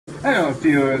Hello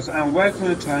viewers and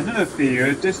welcome to another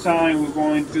video. This time we're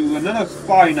going to do another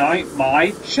Friday Night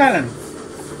My challenge.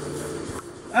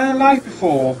 And like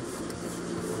before,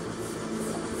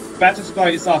 battle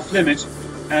sprite is off limit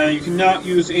and you cannot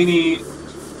use any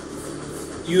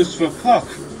useful perk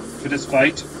for this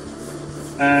fight.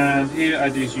 And here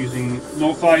I just using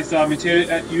no 5-star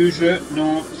material as usual,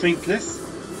 no trinkets,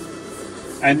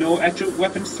 and no actual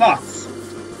weapon slots.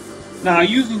 Now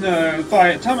using the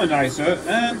fire atomizer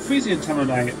and freezing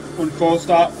atomizer on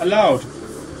 4-star allowed.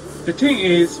 The thing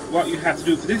is, what you have to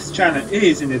do for this challenge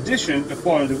is, in addition to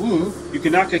follow the rule, you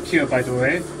cannot get killed by the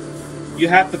way, you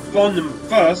have to burn them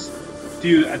first to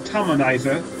use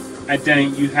atomizer, and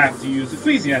then you have to use the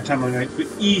freezing atomizer for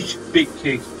each big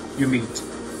cake you meet.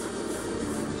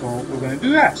 So we're going to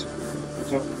do that.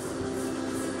 So,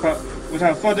 but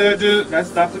without further ado,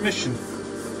 let's start the mission.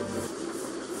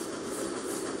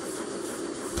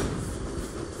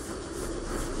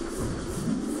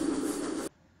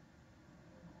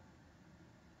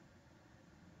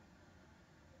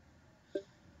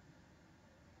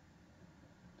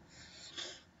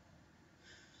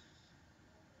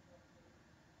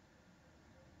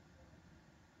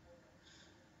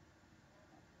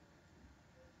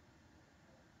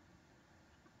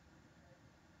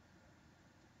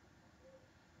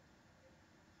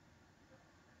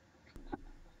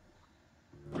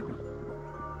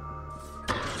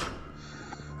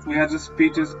 We have to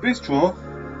speak to this bistro.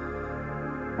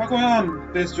 What's going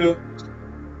on, bistro?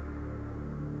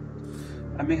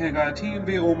 I may have got a teeny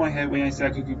bit over my head when I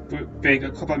said I could bake a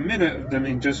couple of minutes of them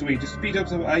in just a week to speed up,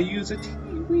 so I use a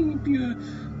teeny bit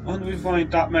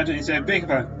unrefined dark matter instead of bake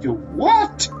about. You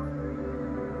what?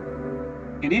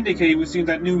 In indicated, we seen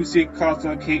that new sick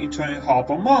castle cake internal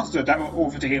harbor monster that will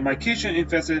overtake my kitchen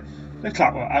infested the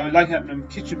clockwork. I would like to have them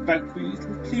kitchen back, please.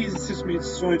 Please assist me in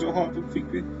destroying the harbor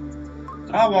quickly.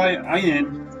 Alright, I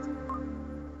in.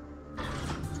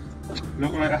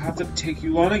 Look like I have to take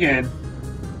you on again.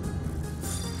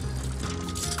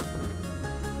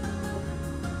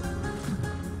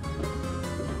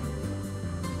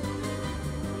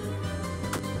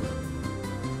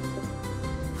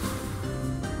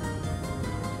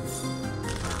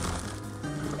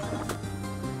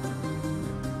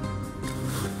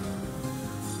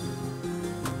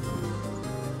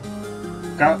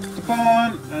 Got the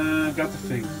pawn and got the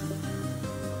thing.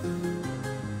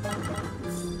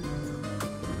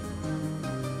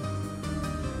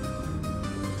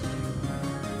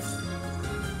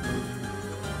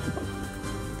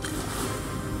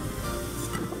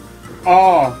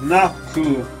 Oh, not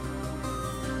cool.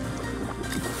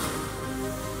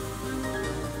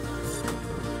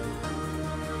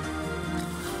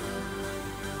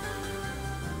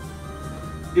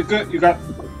 You're good, you got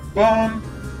bomb.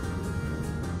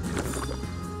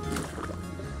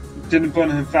 Didn't burn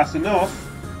him fast enough.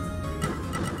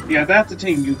 Yeah, that's the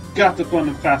thing, you got to burn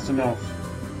him fast enough.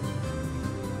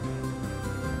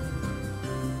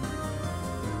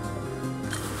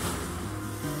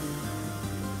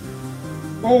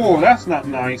 Oh, that's not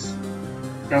nice.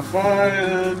 Got fire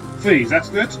and freeze, that's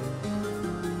good.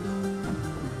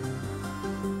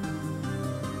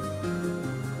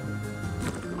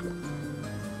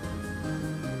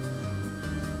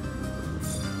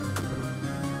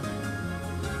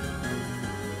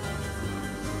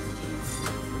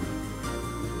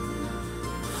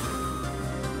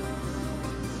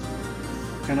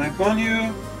 Can I burn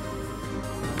you?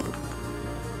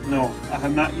 No, I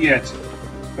have not yet,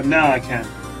 but now I can.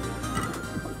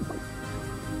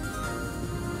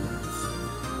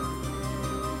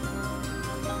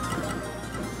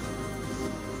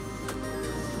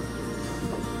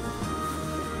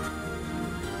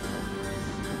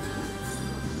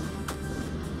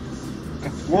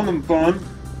 Got one and burn.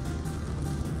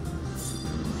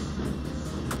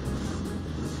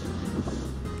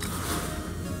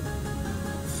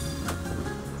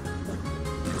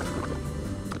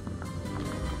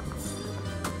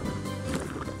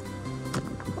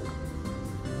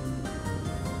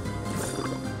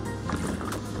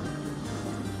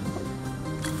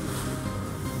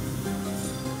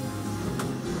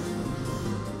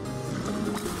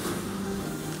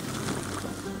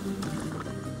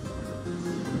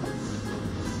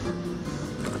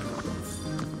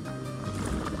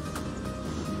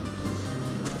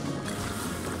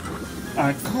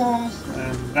 Of course,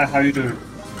 and that's how you do it.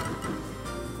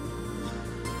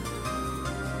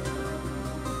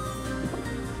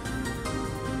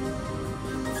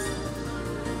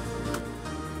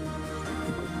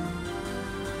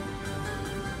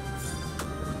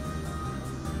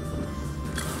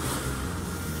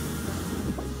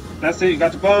 That's it, you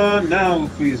got the bond, now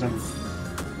freeze them.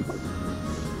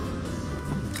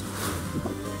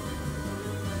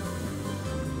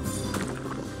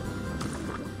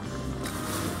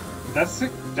 That's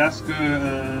it. That's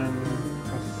good.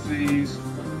 Please.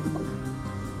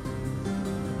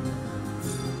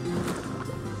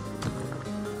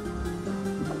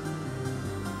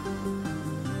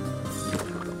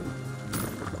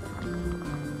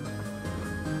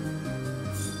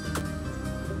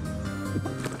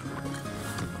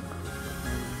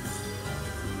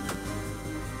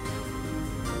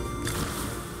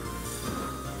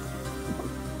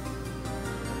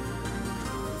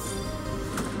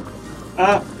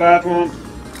 Ah, bad one.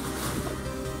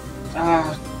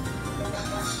 Ah,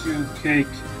 you cake.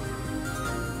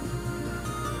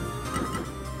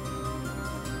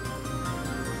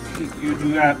 You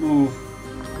do that move.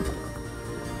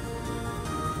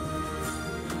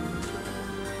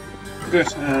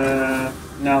 Good.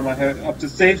 Now I have up to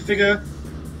save figure.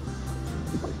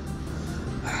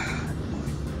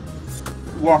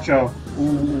 Watch out.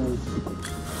 Ooh.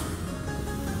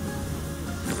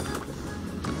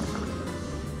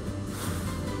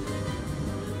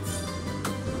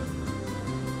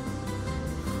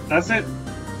 That's it.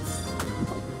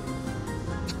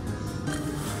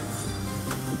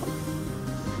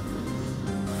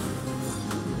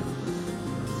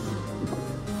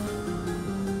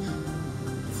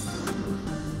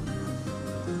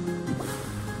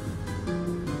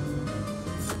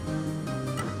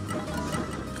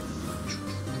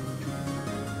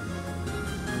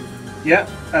 Yeah,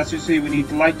 as you see, we need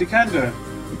to light the candle.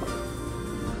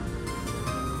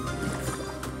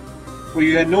 Well,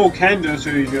 you had no candle, so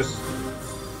you get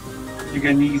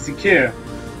an easy kill.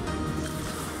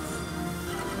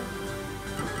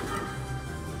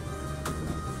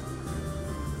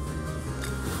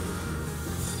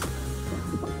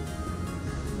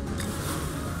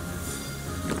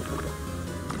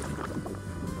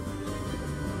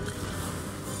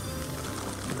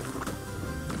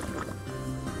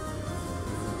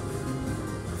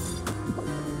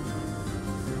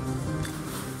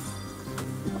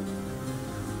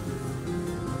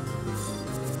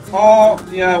 Oh,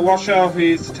 yeah, watch out for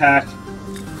his attack.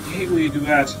 I hate when you do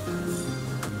that.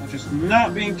 I'm just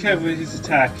not being careful with his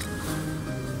attack.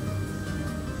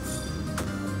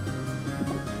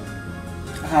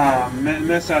 Ah,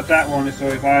 mess out that one, so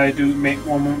if I do make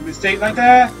one more mistake like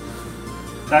that,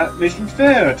 that mission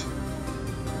failed.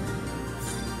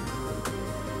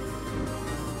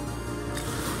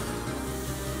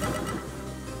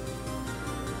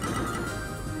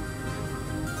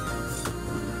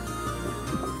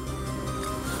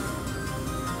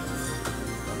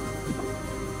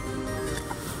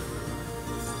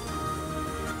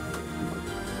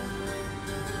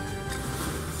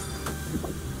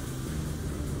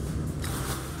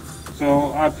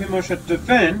 So I pretty much have to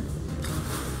defend.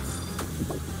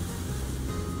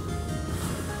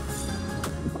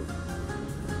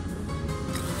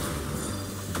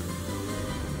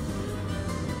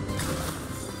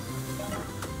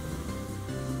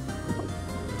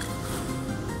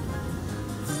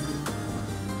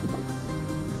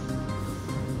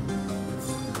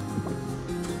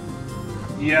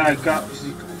 Yeah, I got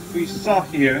free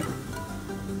stuff here.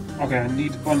 Okay, I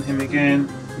need to bun him again.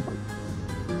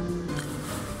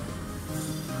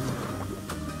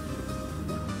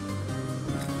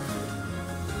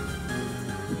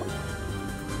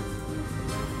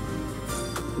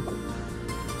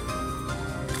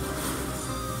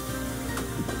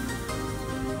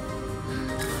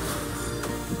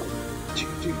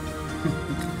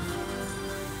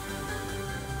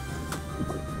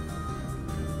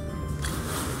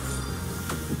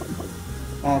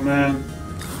 Oh man.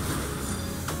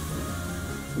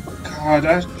 God,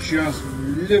 that's just a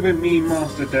little bit mean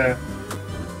monster there.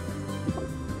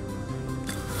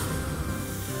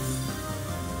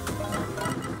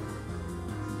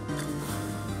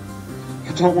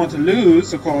 I don't want to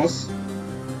lose, of course.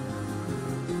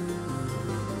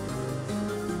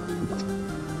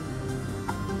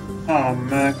 Oh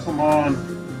man, come on.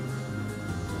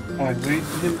 Alright, wait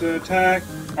for him to attack.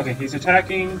 Okay, he's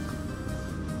attacking.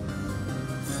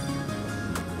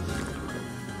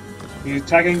 He's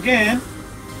attacking again.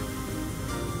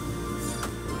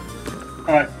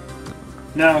 Alright.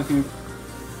 Now I can...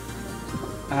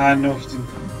 no, he didn't.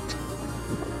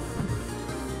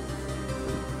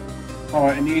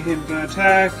 Alright, I need him to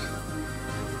attack.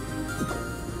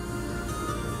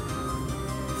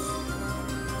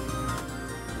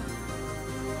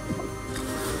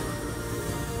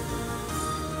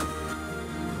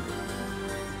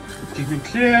 Keep him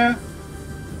clear.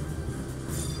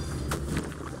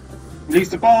 Release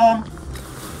the bomb.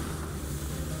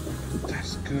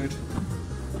 That's good.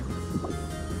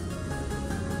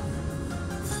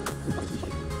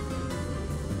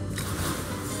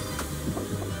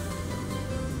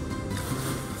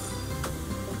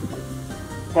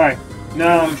 Right,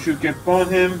 now we should get on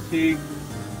him.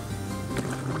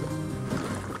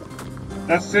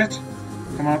 That's it.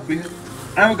 Come on, please.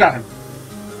 And we got him.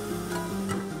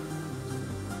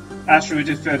 Actually, we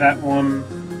did fail that one.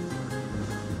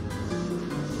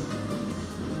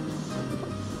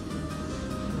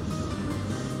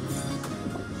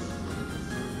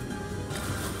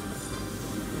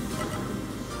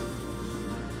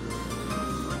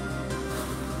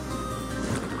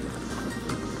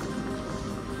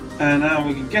 And now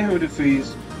we can get him with the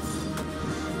freeze.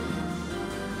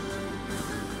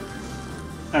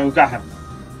 And we got him.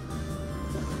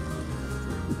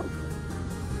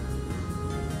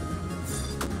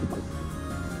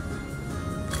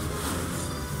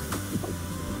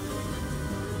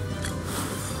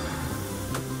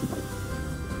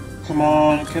 Come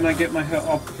on, can I get my health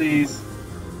up, please?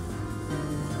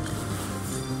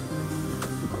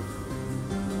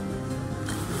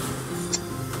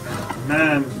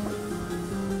 Man.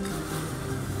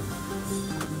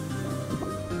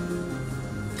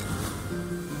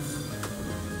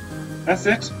 That's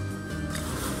it?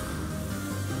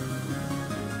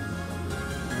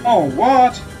 Oh,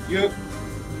 what? You...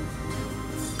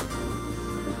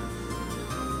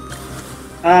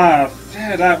 Ah,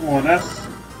 fair that one, that's...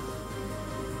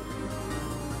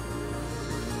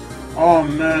 Oh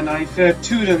man, I failed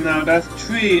 2 of them now, that's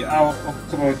 3 out of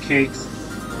a couple of cakes.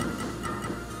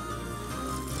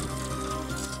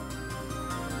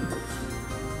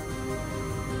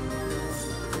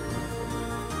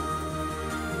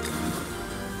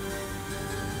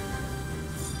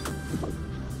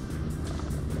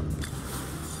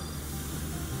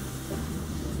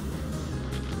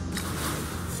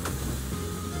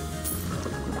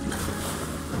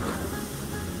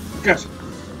 Good.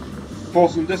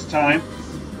 Force him this time.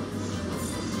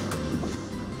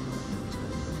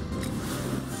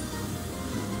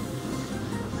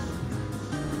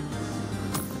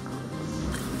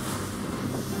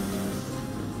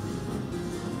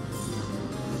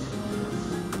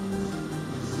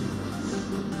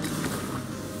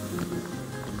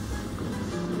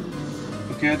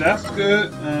 Okay, that's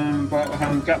good. But I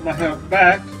haven't got my health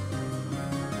back.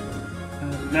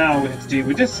 And now we have to deal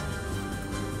with this.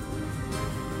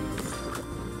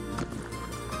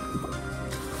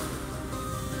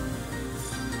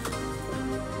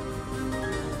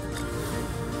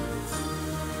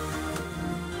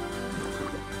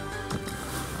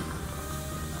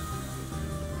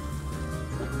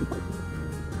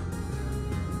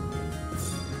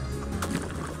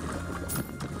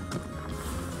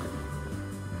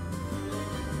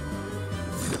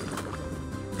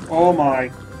 Oh my.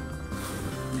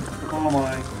 Oh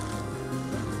my.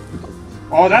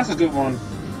 Oh, that's a good one.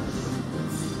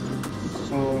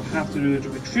 So, have to do the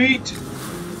retreat.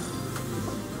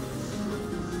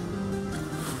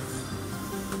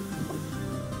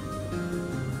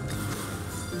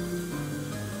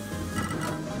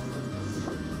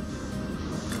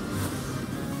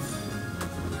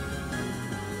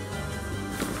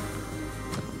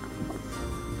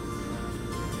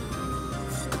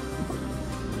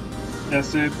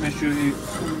 That's it, make sure you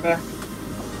come back.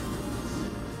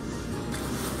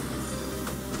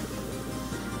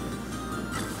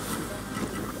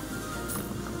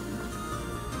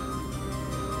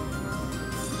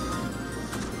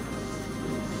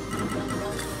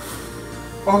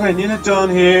 Okay, nearly done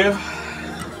here.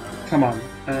 Come on.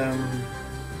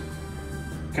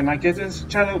 Can I get this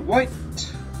channel white?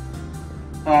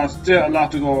 Still a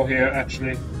lot to go here,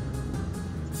 actually.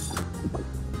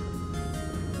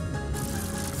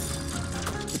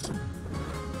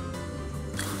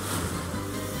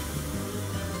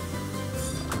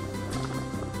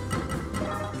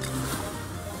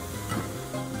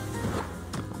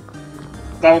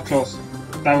 That was close.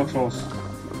 That was close.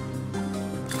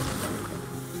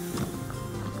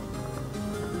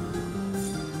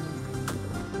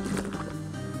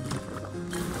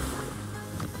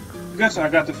 Good, so I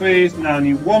got the freeze. Now I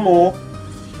need one more.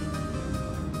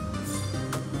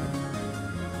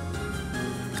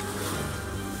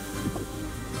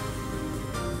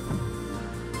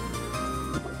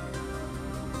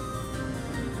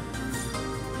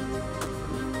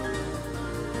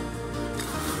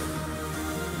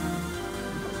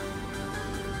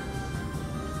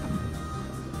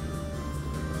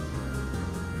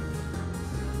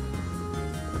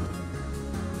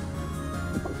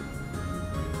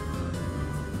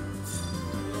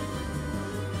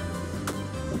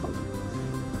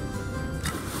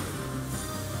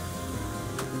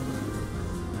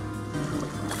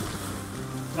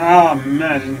 Ah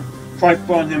man, quite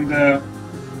fun him there.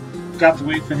 Got to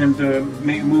wait for him to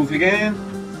make a move again.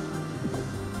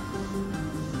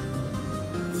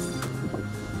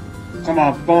 Come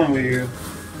on, burn with you.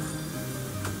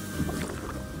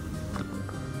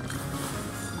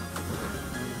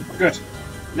 Good.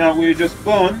 Now we just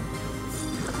burn.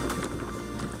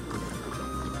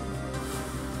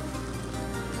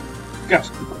 Good.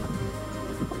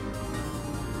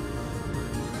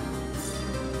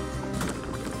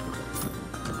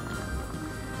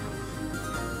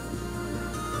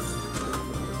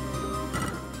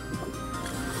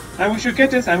 And we should get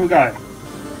this, and we got it.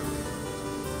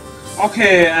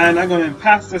 Okay, and I'm gonna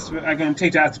pass this. I'm gonna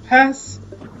take that as a pass.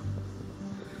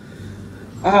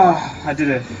 Ah, I did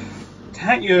it.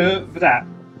 Thank you for that.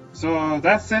 So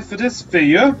that's it for this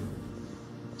video.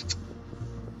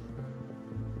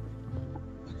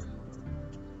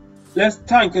 Less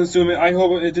time consuming. I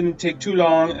hope it didn't take too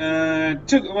long. It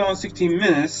took around 16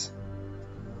 minutes.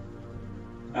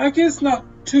 I guess not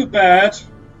too bad.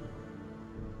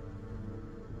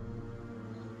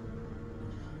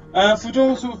 For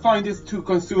those who find this too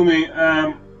consuming,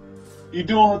 you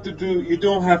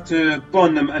don't have to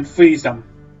burn them and freeze them.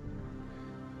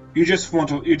 You just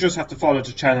have to follow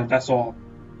the channel. That's all.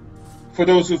 For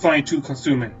those who find it too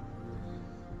consuming.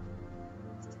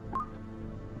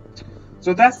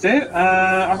 So that's it.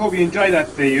 I hope you enjoyed that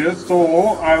video.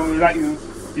 So I would like you,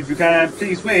 if you can,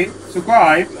 please rate,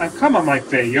 subscribe, and comment on my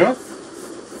video.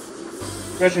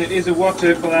 Question: is it worth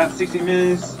it for that 60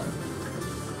 minutes?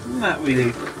 Not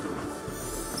really.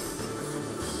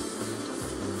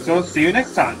 So see you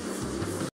next time.